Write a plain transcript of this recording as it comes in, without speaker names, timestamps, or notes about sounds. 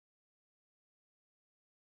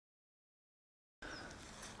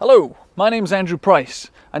Hello, my name's Andrew Price,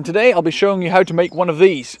 and today I'll be showing you how to make one of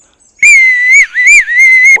these.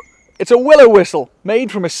 It's a willow whistle,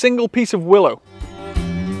 made from a single piece of willow.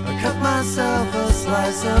 I cut myself a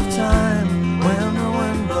slice of time when the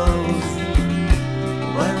wind blows,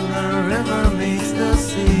 when the river meets the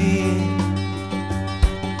sea.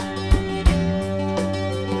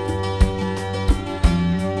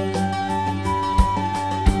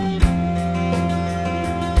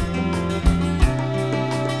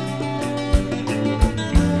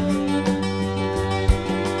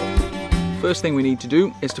 First thing we need to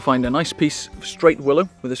do is to find a nice piece of straight willow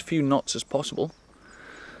with as few knots as possible.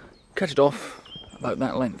 Cut it off about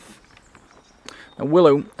that length. Now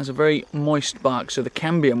willow has a very moist bark, so the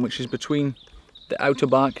cambium, which is between the outer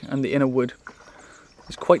bark and the inner wood,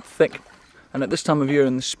 is quite thick, and at this time of year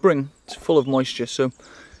in the spring it's full of moisture, so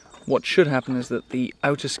what should happen is that the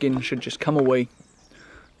outer skin should just come away,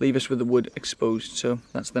 leave us with the wood exposed. So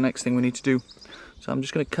that's the next thing we need to do. So I'm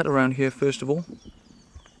just going to cut around here first of all.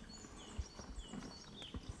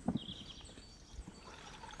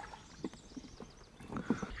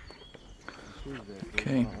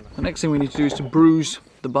 Okay, the next thing we need to do is to bruise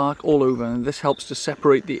the bark all over, and this helps to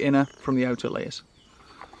separate the inner from the outer layers.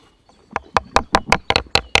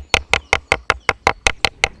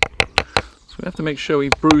 So we have to make sure we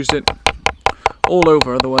bruise it all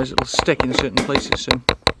over, otherwise it will stick in certain places. So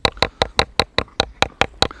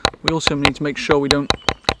we also need to make sure we don't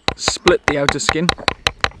split the outer skin.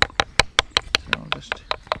 So I'll just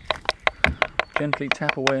gently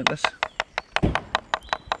tap away at this.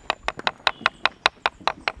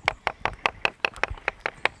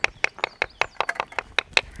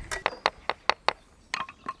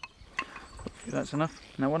 That's enough.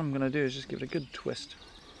 Now what I'm going to do is just give it a good twist.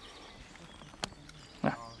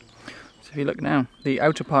 So if you look now, the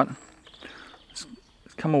outer part has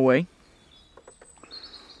come away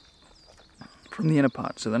from the inner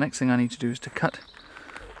part. So the next thing I need to do is to cut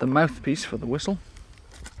the mouthpiece for the whistle.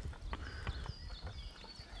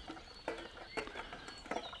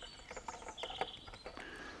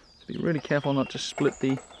 So be really careful not to split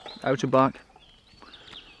the outer bark.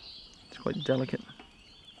 It's quite delicate.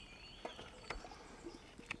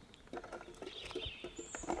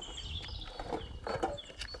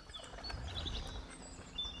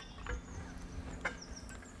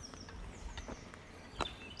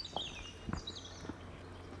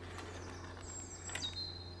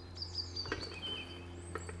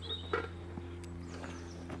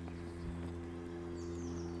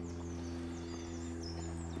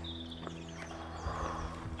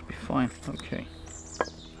 Fine, okay.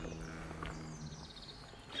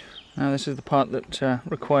 Now this is the part that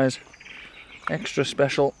requires extra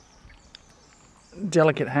special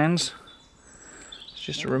delicate hands. It's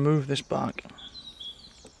just to remove this bark.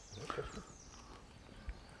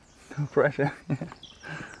 No pressure. And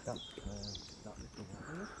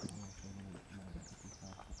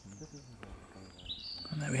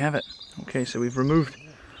there we have it. Okay, so we've removed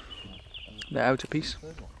the outer piece.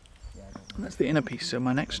 And that's the inner piece, so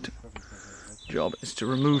my next job is to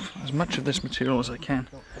remove as much of this material as I can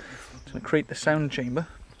to create the sound chamber.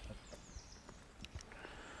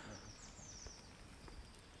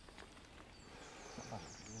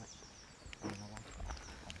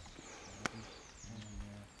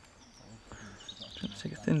 Just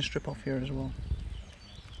take a thin strip off here as well.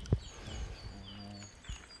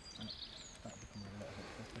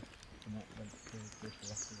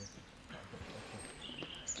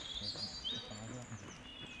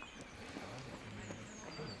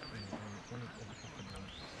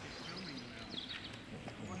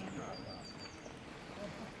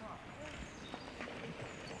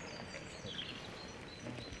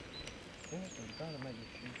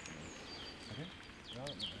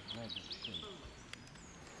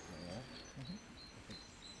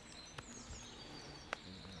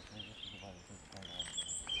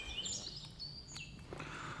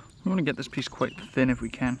 We want to get this piece quite thin if we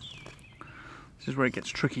can. This is where it gets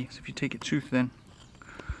tricky, so if you take it too thin,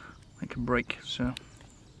 it can break, so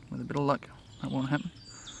with a bit of luck that won't happen.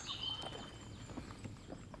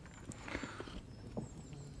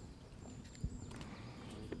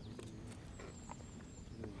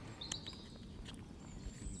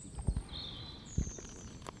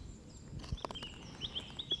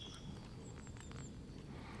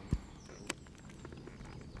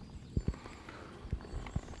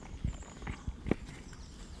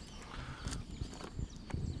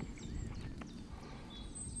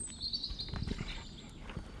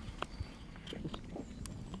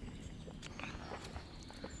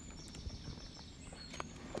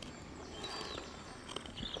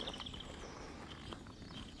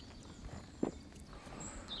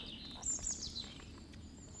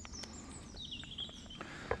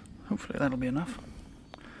 Hopefully that'll be enough.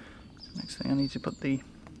 Next thing I need to put the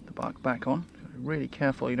bark back on. Be really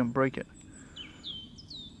careful you don't break it.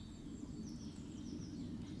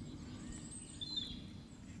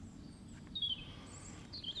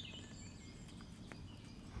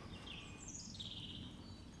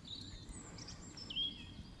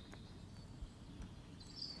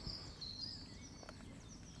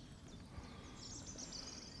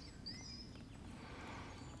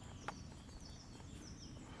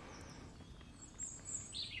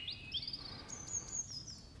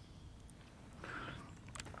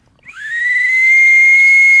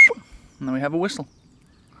 And then we have a whistle.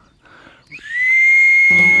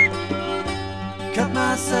 Cut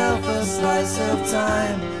myself a slice of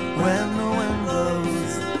time when the wind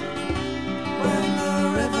blows, when the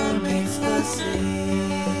river meets the sea.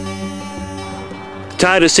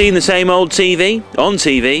 Tired of seeing the same old TV on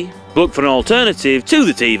TV? Look for an alternative to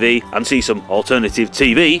the TV and see some alternative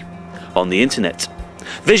TV on the internet.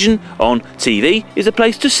 Vision on TV is a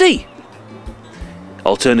place to see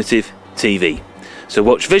alternative TV. So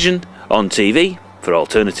watch Vision on TV for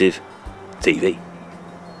alternative TV.